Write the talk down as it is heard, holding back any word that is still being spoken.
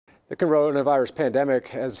The coronavirus pandemic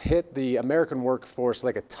has hit the American workforce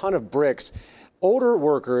like a ton of bricks. Older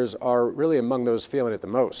workers are really among those feeling it the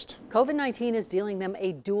most. COVID-19 is dealing them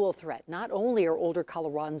a dual threat. Not only are older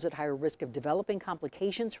Coloradans at higher risk of developing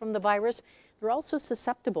complications from the virus, they're also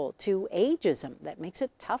susceptible to ageism that makes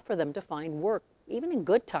it tough for them to find work, even in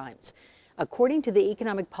good times. According to the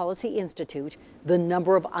Economic Policy Institute, the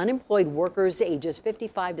number of unemployed workers ages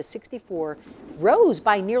 55 to 64 rose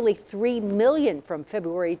by nearly 3 million from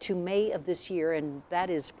February to May of this year, and that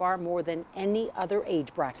is far more than any other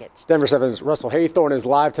age bracket. Denver 7's Russell Haythorne is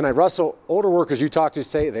live tonight. Russell, older workers you talk to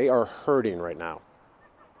say they are hurting right now.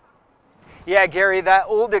 Yeah, Gary, that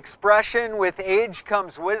old expression, with age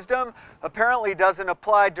comes wisdom, apparently doesn't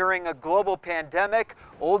apply during a global pandemic.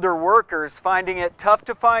 Older workers finding it tough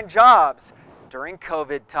to find jobs during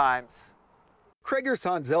COVID times. Krager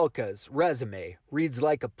Hanzelka's resume reads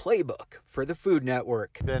like a playbook for the Food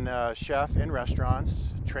Network. Been a chef in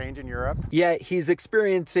restaurants, trained in Europe. Yet he's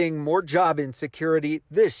experiencing more job insecurity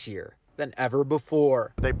this year than ever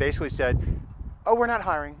before. They basically said, oh, we're not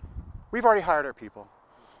hiring. We've already hired our people.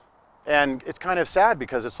 And it's kind of sad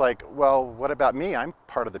because it's like, well, what about me? I'm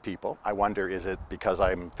part of the people. I wonder, is it because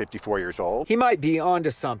I'm 54 years old? He might be onto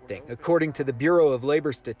something. According to the Bureau of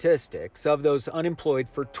Labor Statistics, of those unemployed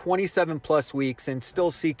for 27 plus weeks and still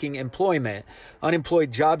seeking employment,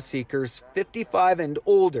 unemployed job seekers 55 and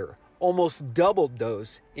older almost doubled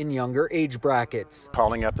those in younger age brackets.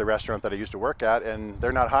 Calling up the restaurant that I used to work at, and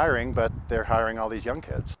they're not hiring, but they're hiring all these young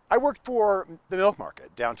kids. I worked for the Milk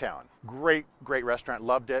Market downtown. Great restaurant,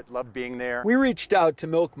 loved it, loved being there. We reached out to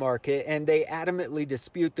Milk Market and they adamantly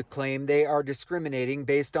dispute the claim they are discriminating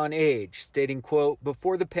based on age, stating, quote,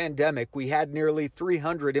 before the pandemic, we had nearly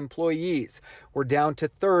 300 employees. We're down to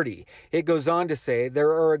 30. It goes on to say there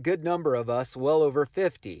are a good number of us, well over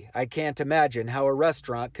 50. I can't imagine how a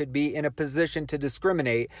restaurant could be in a position to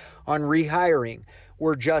discriminate on rehiring.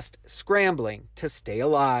 We're just scrambling to stay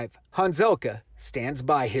alive. Hanzelka stands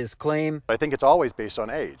by his claim. I think it's always based on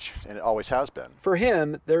age, and it always has been. For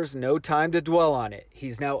him, there's no time to dwell on it.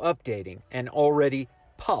 He's now updating an already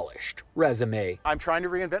polished resume. I'm trying to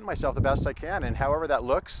reinvent myself the best I can, and however that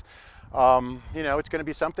looks, you know, it's going to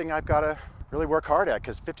be something I've got to really work hard at,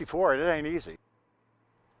 because 54, it ain't easy.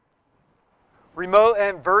 Remote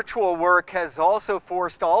and virtual work has also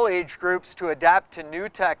forced all age groups to adapt to new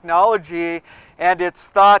technology, and it's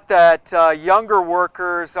thought that younger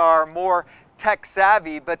workers are more tech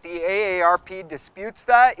savvy, but the AARP disputes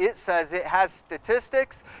that. It says it has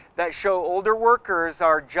statistics that show older workers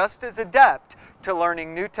are just as adept to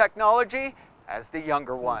learning new technology as the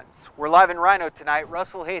younger ones. We're live in Rhino tonight.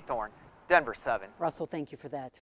 Russell Haythorne, Denver 7. Russell, thank you for that.